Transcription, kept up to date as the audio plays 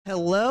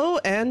Hello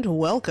and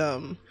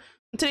welcome.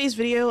 In today's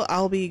video,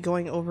 I'll be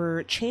going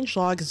over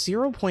changelog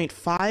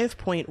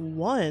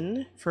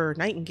 0.5.1 for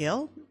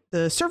Nightingale.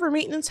 The server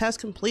maintenance has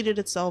completed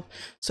itself,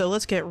 so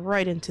let's get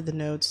right into the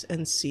notes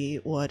and see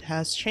what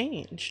has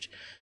changed.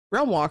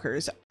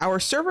 Realmwalkers, our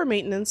server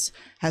maintenance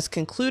has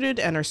concluded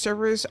and our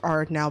servers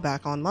are now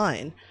back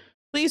online.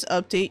 Please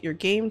update your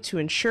game to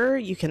ensure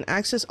you can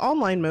access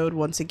online mode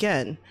once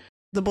again.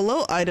 The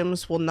below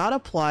items will not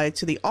apply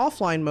to the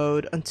offline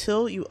mode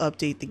until you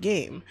update the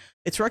game.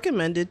 It's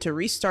recommended to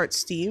restart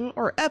Steam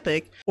or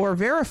Epic or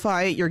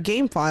verify your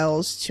game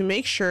files to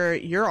make sure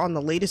you're on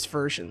the latest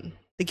version.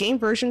 The game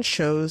version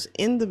shows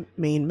in the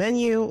main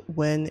menu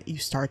when you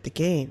start the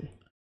game.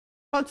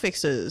 Bug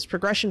fixes,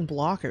 progression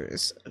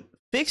blockers.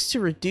 Fix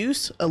to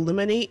reduce,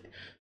 eliminate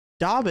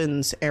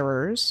Dobbins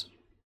errors.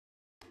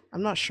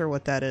 I'm not sure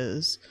what that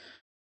is.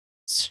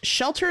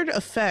 Sheltered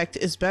effect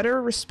is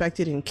better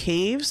respected in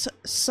caves,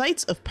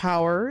 sites of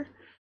power.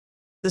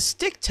 The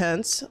stick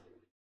tents,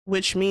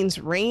 which means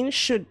range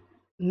should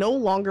no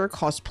longer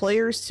cause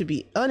players to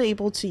be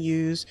unable to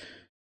use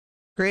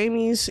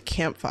Grammy's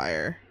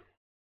campfire.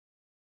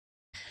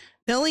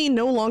 Nelly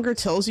no longer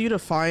tells you to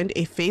find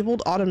a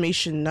fabled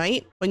automation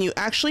knight when you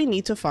actually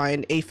need to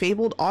find a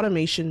fabled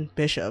automation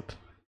bishop.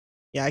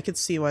 Yeah, I could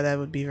see why that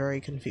would be very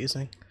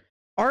confusing.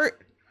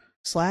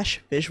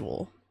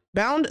 Art/visual.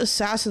 Bound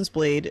Assassin's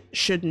Blade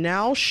should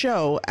now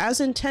show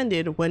as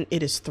intended when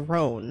it is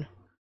thrown.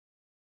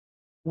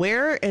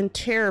 Wear and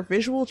tear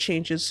visual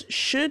changes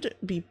should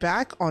be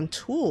back on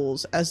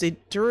tools as the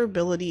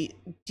durability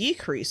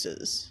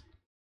decreases.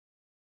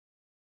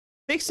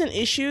 Fix an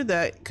issue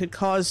that could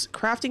cause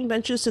crafting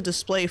benches to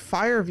display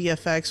fire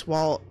VFX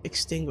while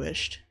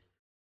extinguished.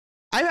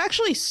 I've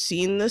actually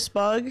seen this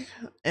bug,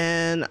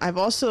 and I've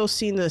also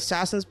seen the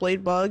Assassin's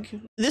Blade bug.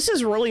 This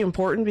is really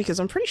important because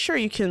I'm pretty sure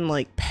you can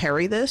like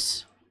parry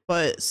this,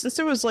 but since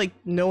there was like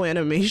no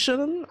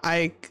animation,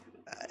 I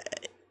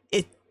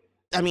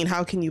mean,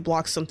 how can you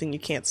block something you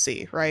can't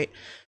see, right?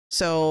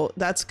 So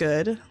that's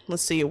good.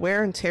 Let's see,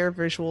 wear and tear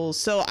visuals.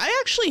 So I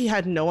actually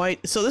had no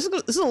idea. So this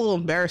is a little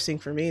embarrassing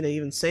for me to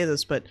even say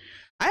this, but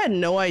I had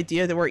no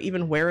idea there were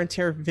even wear and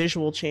tear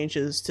visual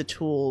changes to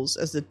tools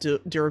as the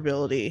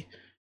durability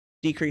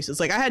decreases.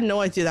 Like, I had no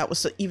idea that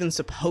was even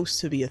supposed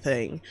to be a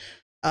thing.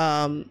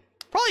 Probably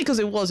because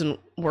it wasn't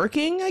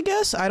working, I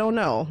guess. I don't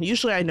know.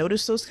 Usually I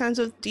notice those kinds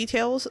of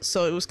details,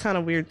 so it was kind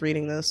of weird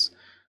reading this.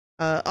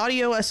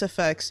 Audio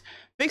SFX.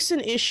 Fix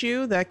an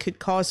issue that could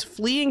cause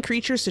fleeing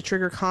creatures to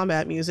trigger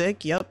combat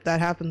music. Yep,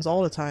 that happens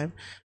all the time.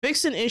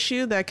 Fix an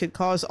issue that could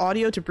cause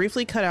audio to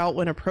briefly cut out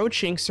when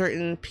approaching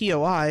certain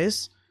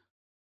POIs.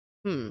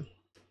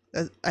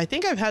 I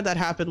think I've had that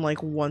happen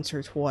like once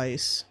or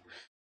twice.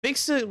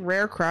 Fix a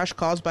rare crash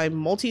caused by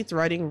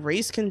multi-threading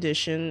race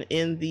condition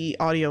in the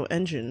audio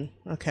engine.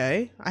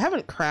 Okay, I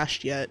haven't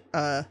crashed yet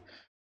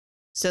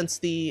since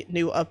the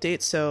new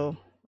update, so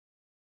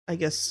I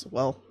guess,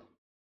 well,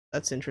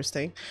 that's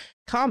interesting.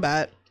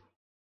 Combat.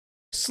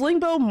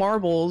 Slingbow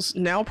marbles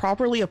now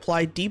properly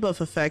apply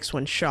debuff effects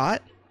when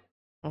shot.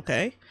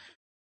 Okay.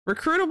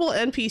 Recruitable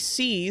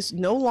NPCs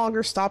no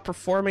longer stop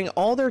performing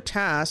all their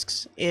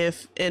tasks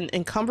if an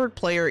encumbered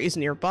player is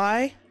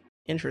nearby.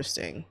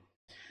 Interesting.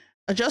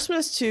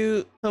 Adjustments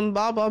to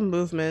Humbaba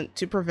movement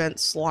to prevent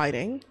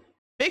sliding.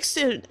 Fixed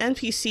an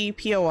NPC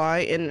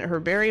POI in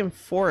Herbarium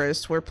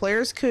Forest where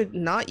players could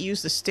not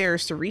use the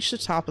stairs to reach the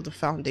top of the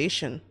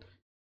foundation.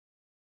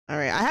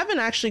 Alright, I haven't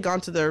actually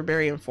gone to the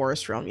Herbarium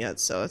Forest realm yet,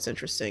 so that's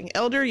interesting.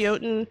 Elder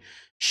Jotun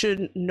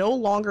should no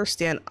longer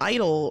stand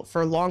idle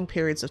for long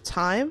periods of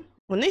time.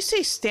 When they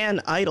say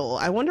stand idle,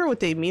 I wonder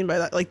what they mean by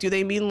that. Like, do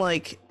they mean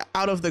like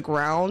out of the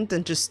ground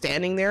and just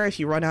standing there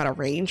if you run out of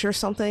range or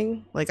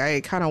something? Like,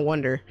 I kind of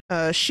wonder.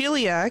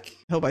 Sheliak,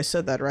 hope I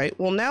said that right,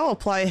 will now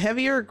apply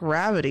heavier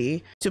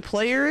gravity to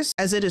players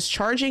as it is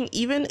charging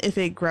even if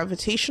a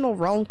gravitational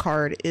realm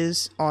card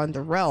is on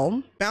the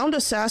realm. Bound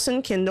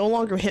Assassin can no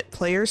longer hit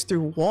players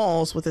through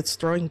walls with its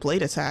throwing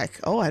blade attack.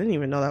 Oh, I didn't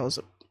even know that was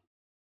a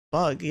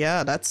bug.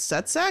 Yeah,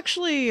 that's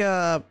actually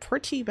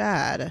pretty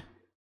bad.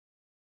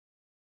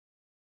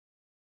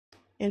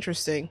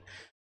 Interesting.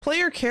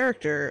 Player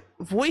character.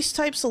 Voice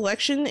type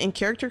selection and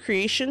character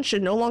creation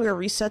should no longer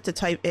reset to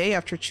type A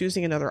after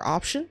choosing another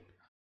option.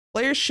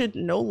 Players should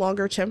no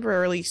longer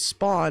temporarily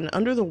spawn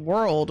under the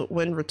world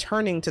when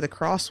returning to the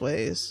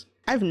crossways.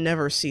 I've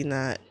never seen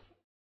that.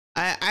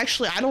 I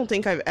don't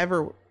think I've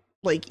ever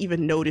like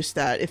even noticed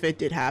that if it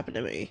did happen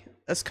to me.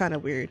 That's kind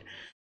of weird.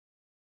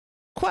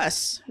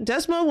 Quests.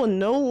 Desmo will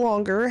no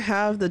longer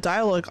have the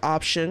dialogue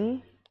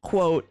option,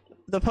 quote,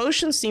 "The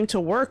potions seem to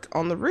work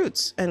on the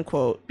roots," end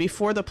quote,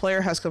 before the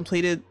player has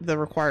completed the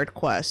required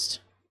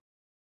quest.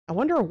 I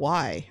wonder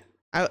why.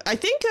 I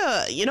think,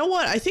 you know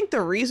what? I think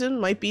the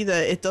reason might be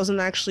that it doesn't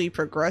actually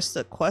progress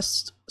the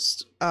quest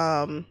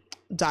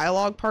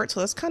dialogue part, so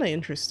that's kind of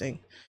interesting.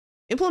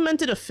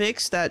 Implemented a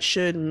fix that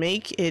should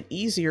make it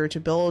easier to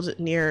build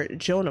near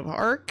Joan of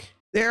Arc.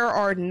 There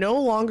are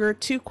no longer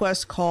two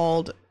quests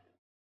called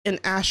an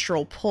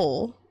astral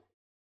pull.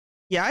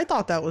 Yeah, I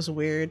thought that was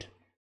weird.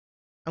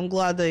 I'm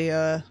glad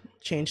they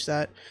changed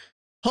that.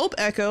 Hope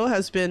Echo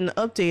has been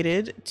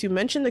updated to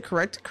mention the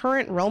correct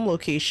current realm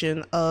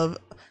location of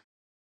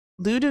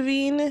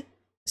Ludovine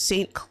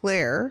St.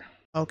 Clair.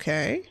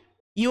 Okay.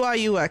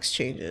 UI UX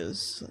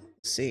changes.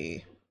 Let's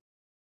see.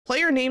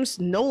 Player names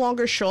no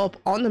longer show up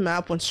on the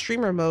map when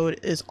streamer mode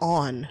is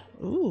on.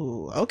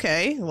 Ooh,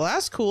 okay. Well,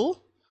 that's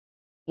cool.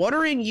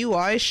 Watering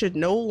UI should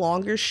no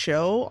longer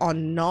show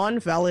on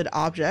non-valid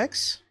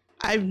objects.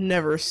 I've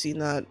never seen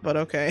that, but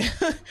okay.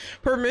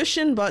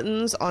 Permission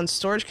buttons on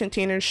storage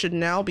containers should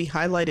now be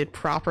highlighted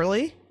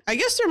properly. I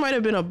guess there might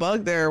have been a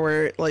bug there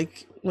where,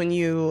 like, when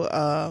you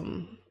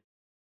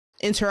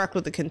interact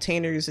with the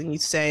containers and you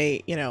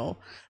say, you know,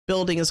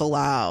 building is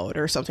allowed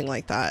or something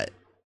like that,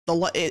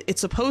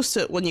 it's supposed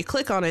to, when you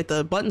click on it,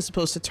 the button's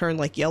supposed to turn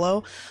like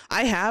yellow.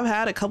 I have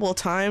had a couple of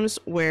times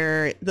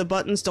where the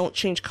buttons don't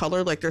change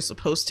color like they're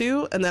supposed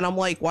to, and then I'm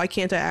like, why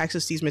can't I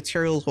access these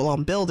materials while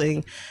I'm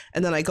building?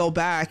 And then I go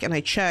back and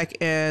I check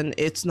and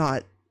it's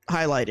not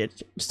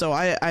highlighted. So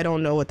I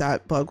don't know what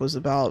that bug was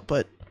about,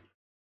 but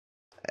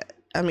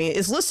I mean,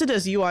 it's listed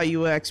as UI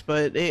UX,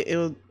 but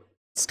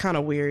it's kind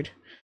of weird.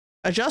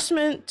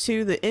 Adjustment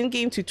to the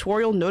in-game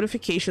tutorial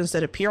notifications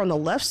that appear on the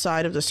left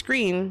side of the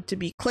screen to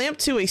be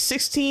clamped to a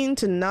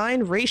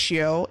 16:9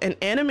 ratio and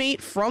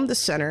animate from the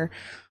center,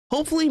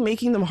 hopefully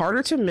making them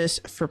harder to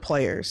miss for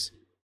players.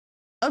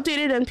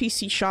 Updated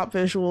NPC shop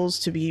visuals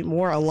to be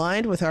more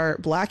aligned with our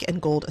black and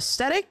gold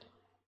aesthetic.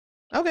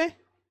 Okay,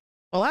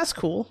 well, that's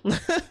cool.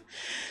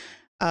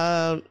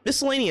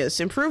 Miscellaneous,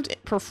 improved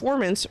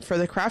performance for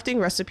the crafting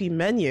recipe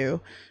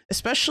menu,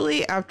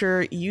 especially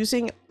after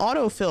using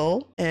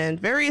autofill and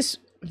various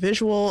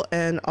visual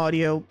and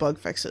audio bug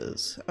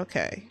fixes.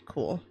 Okay,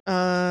 cool.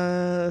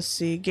 Let's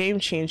see, game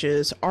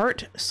changes.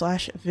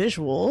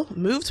 Art/visual,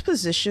 moved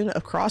position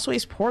of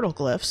Crossway's portal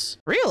glyphs.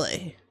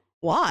 Really?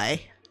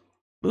 Why?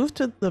 Move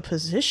to the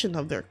position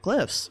of their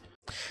glyphs.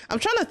 I'm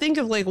trying to think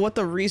of like what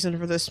the reason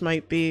for this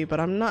might be, but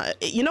I'm not.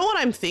 You know what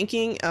I'm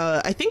thinking?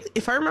 I think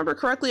if I remember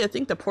correctly, I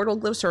think the portal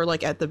glyphs are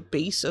like at the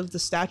base of the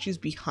statues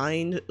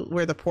behind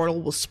where the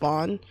portal will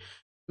spawn.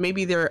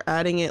 Maybe they're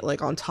adding it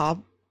like on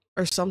top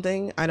or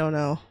something. I don't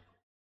know.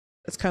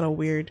 It's kind of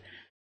weird.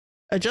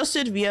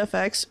 Adjusted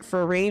VFX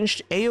for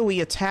ranged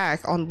AoE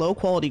attack on low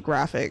quality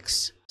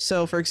graphics.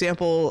 So for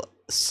example,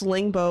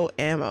 slingbow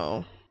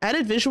ammo.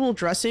 Added visual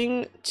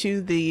dressing to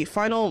the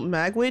final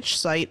Magwitch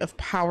site of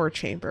Power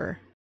Chamber.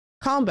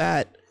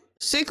 Combat.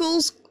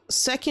 Sickle's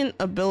second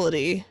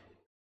ability,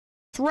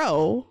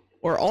 Throw,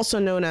 or also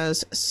known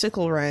as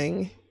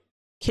Sicklerang,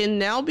 can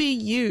now be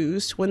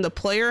used when the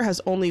player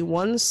has only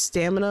one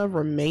stamina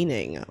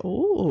remaining.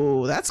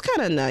 Ooh, that's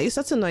kind of nice.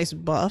 That's a nice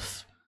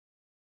buff.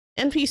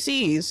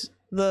 NPCs.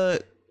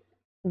 The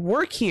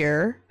work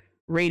here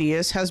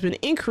radius has been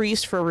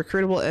increased for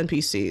recruitable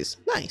NPCs.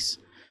 Nice.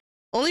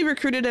 Only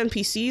recruited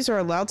NPCs are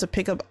allowed to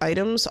pick up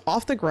items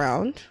off the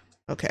ground.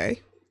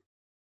 Okay.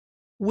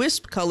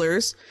 Wisp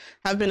colors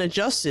have been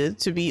adjusted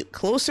to be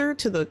closer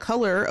to the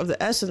color of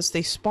the essence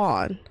they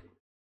spawn.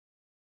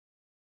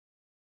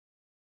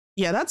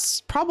 Yeah,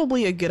 that's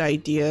probably a good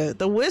idea.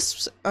 The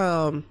wisps,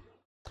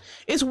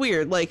 it's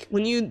weird. Like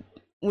when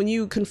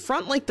you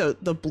confront like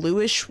the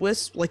bluish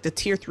wisp, like the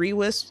tier 3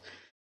 wisps,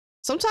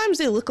 sometimes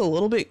they look a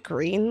little bit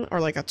green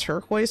or like a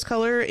turquoise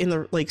color in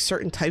the like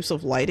certain types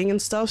of lighting and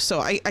stuff.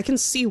 So I can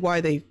see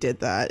why they did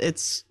that.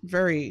 It's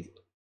very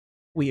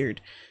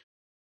weird.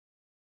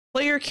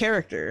 Player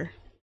character.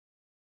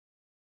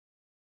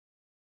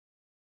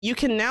 You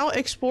can now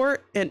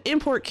export and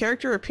import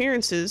character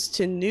appearances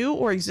to new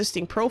or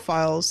existing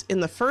profiles in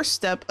the first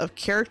step of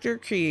character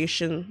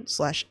creation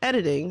 /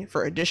 editing.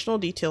 For additional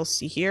details,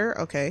 see here.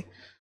 Okay.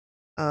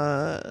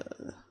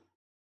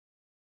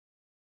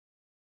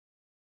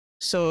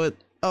 So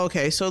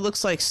it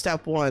looks like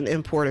step 1,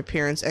 import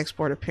appearance,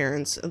 export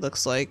appearance. It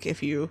looks like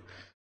if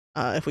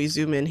we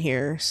zoom in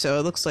here. So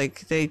it looks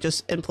like they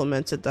just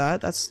implemented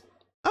that. That's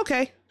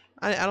okay.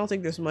 I don't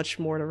think there's much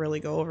more to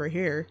really go over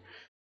here.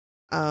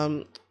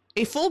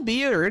 A full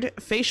beard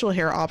facial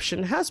hair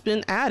option has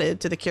been added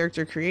to the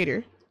character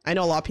creator. I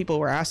know a lot of people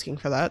were asking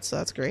for that, so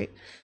that's great.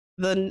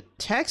 The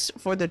text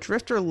for the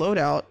Drifter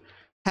loadout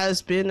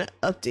has been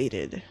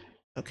updated.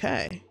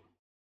 Okay.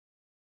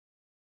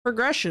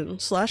 Progression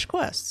 /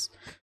 quests.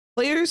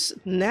 Players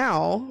can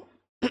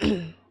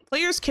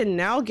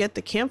now get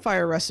the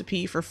campfire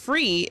recipe for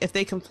free if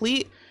they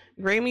complete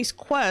Grammy's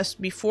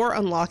quest before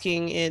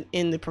unlocking it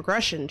in the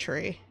progression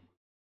tree.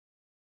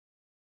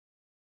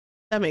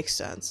 That makes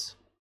sense.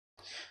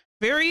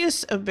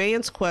 Various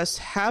abeyance quests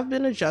have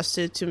been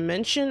adjusted to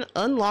mention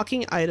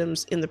unlocking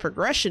items in the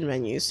progression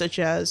menu, such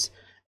as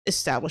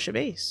establish a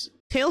base.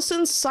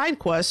 Taleson's side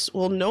quests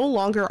will no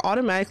longer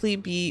automatically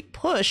be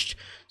pushed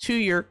to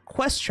your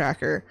quest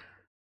tracker,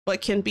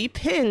 but can be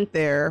pinned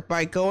there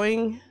by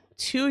going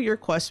to your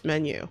quest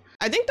menu.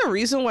 I think the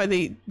reason why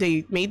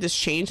they made this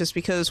change is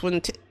because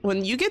when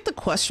you get the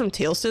quest from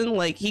Taleson,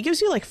 like he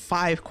gives you like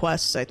 5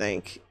 quests, I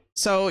think.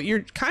 So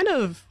you're kind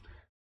of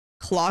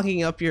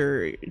clogging up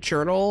your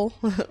journal.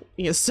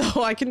 Yeah,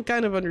 so I can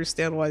kind of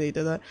understand why they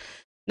did that.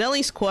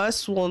 Nellie's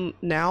quest will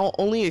now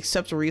only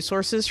accept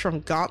resources from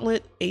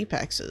Gauntlet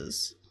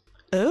Apexes.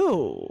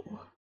 Oh,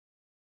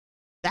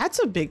 that's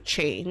a big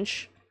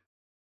change.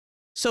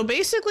 So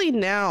basically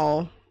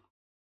now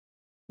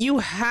you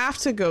have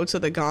to go to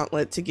the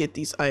Gauntlet to get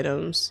these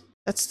items.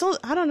 That's still,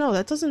 I don't know,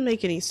 that doesn't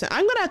make any sense.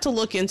 I'm gonna have to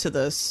look into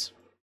this.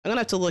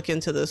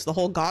 The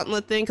whole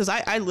Gauntlet thing, because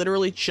I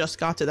literally just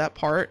got to that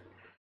part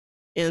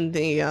in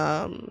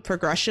the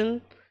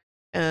progression,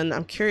 and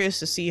I'm curious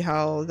to see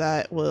how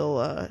that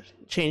will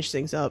change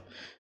things up.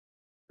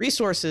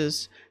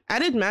 Resources.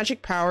 Added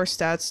magic power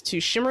stats to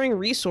shimmering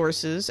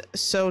resources,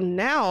 so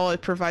now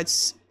it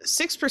provides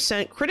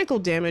 6% critical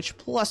damage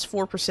plus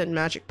 4%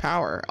 magic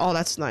power. Oh,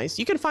 that's nice.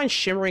 You can find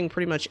shimmering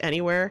pretty much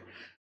anywhere.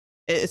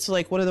 It's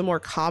like one of the more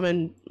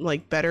common,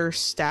 like, better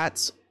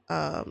stats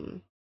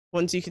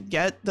ones you could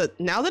get.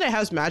 Now that it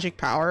has magic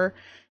power,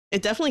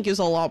 it definitely gives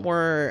a lot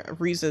more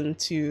reason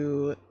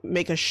to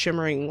make a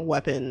shimmering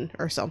weapon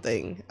or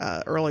something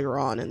earlier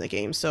on in the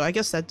game. So I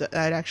guess that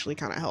actually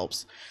kind of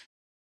helps.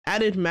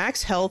 Added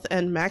max health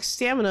and max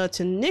stamina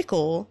to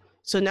nickel,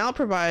 so now it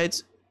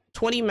provides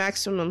 20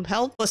 maximum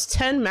health plus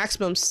 10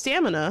 maximum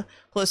stamina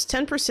plus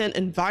 10%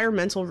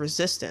 environmental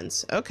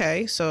resistance.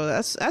 Okay, so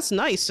that's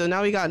nice. So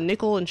now we got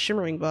nickel and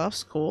shimmering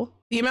buffs. Cool.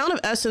 The amount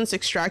of essence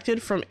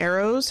extracted from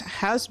arrows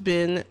has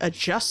been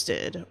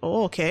adjusted.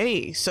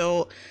 Okay,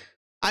 so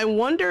I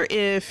wonder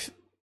if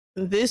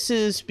this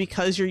is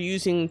because you're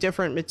using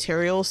different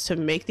materials to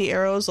make the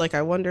arrows. Like,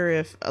 I wonder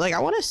if, like, I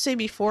want to say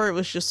before it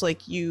was just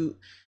like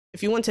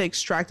if you want to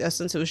extract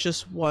essence, it was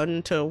just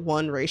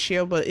 1-to-1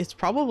 ratio, but it's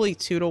probably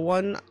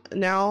 2-to-1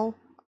 now,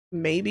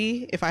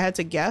 maybe, if I had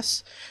to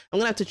guess. I'm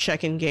gonna have to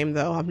check in game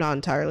though, I'm not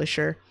entirely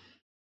sure.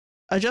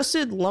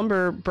 Adjusted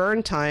lumber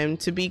burn time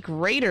to be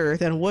greater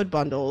than wood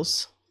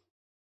bundles.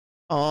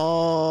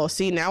 Oh,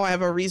 see, now I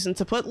have a reason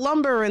to put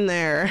lumber in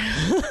there.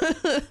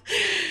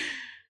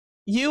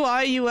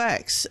 UI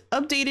UX.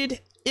 Updated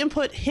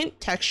input hint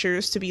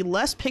textures to be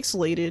less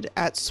pixelated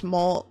at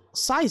small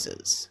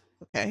sizes.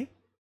 Okay.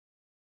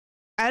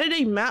 Added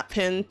a map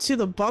pin to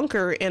the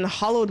bunker in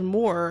Hollowed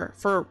Moor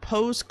for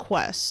Poe's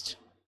quest.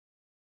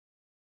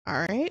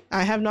 Alright,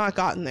 I have not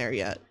gotten there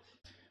yet.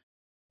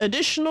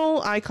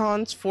 Additional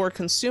icons for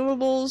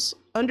consumables,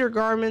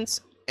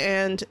 undergarments,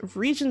 and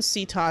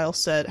Regency tile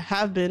set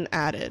have been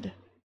added.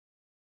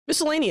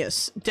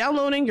 Miscellaneous.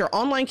 Downloading your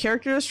online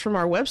characters from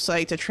our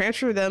website to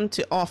transfer them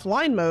to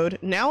offline mode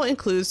now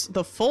includes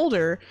the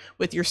folder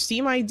with your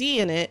Steam ID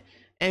in it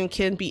and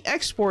can be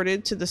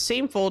exported to the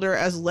same folder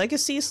as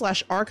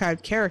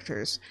legacy/archived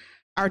characters.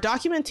 Our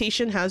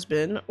documentation has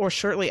been, or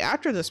shortly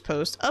after this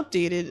post,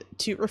 updated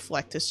to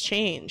reflect this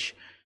change.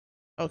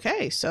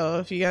 Okay, so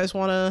if you guys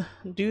want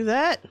to do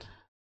that,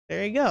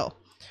 there you go.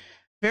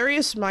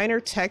 Various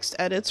minor text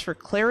edits for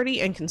clarity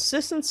and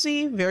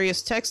consistency,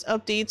 various text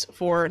updates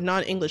for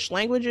non-English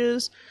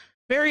languages,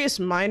 various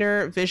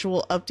minor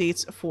visual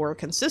updates for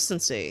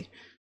consistency.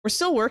 We're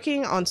still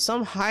working on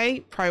some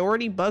high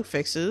priority bug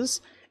fixes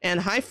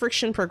and high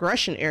friction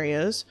progression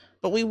areas,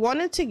 but we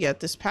wanted to get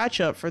this patch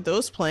up for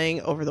those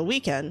playing over the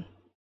weekend.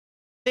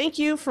 Thank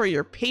you for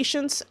your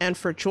patience and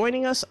for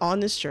joining us on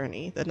this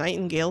journey, the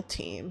Nightingale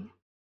team.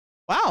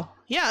 Wow,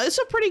 yeah, it's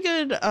a pretty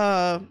good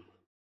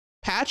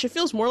patch. It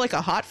feels more like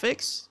a hot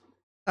fix.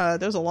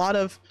 There's a lot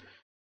of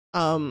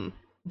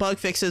bug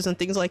fixes and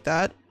things like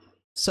that,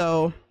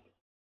 so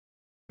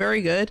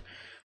very good.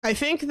 I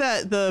think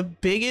that the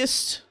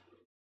biggest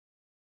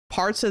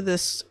parts of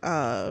this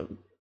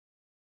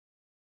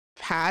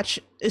patch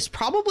is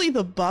probably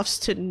the buffs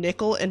to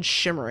nickel and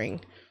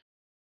shimmering.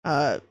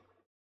 When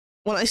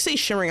I say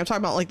shimmering, I'm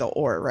talking about like the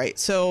ore, right?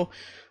 So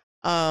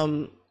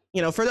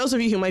you know, for those of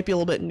you who might be a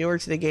little bit newer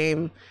to the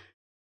game,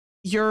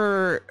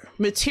 your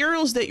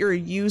materials that you're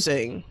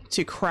using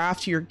to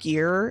craft your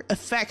gear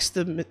affects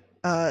the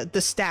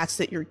stats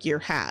that your gear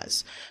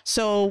has.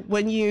 So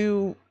when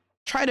you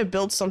try to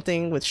build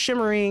something with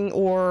shimmering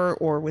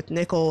or with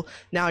nickel,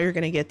 now you're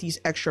going to get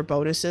these extra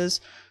bonuses.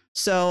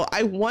 So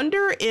I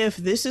wonder if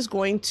this is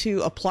going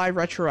to apply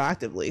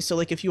retroactively. So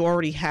like if you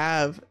already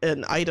have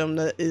an item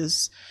that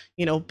is,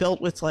 you know, built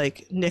with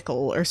like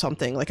nickel or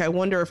something, like I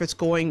wonder if it's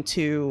going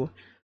to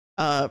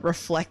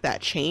reflect that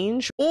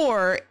change,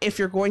 or if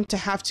you're going to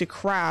have to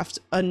craft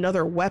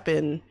another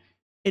weapon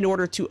in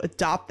order to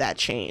adopt that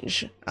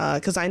change.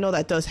 Because I know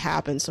that does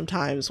happen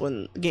sometimes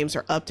when games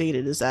are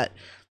updated, is that,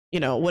 you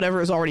know, whatever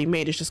is already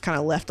made is just kind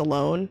of left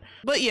alone.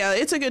 But yeah,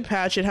 it's a good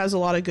patch. It has a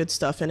lot of good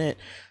stuff in it.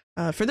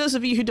 For those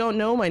of you who don't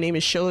know, my name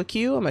is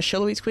SholoQ. I'm a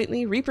Sholo Eats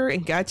Quaintly, Reaper,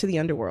 and Guide to the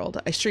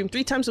Underworld. I stream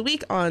 3 times a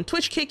week on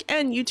Twitch, Kick,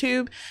 and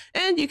YouTube,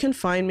 and you can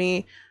find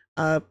me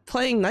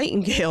playing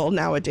Nightingale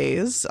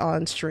nowadays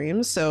on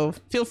streams, so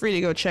feel free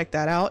to go check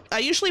that out. I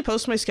usually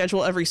post my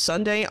schedule every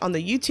Sunday on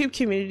the YouTube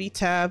community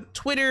tab,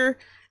 Twitter,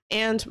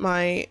 and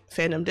my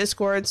fandom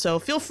Discord, so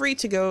feel free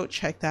to go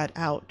check that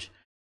out.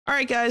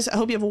 Alright guys, I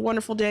hope you have a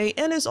wonderful day,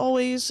 and as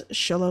always,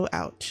 Sholo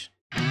out.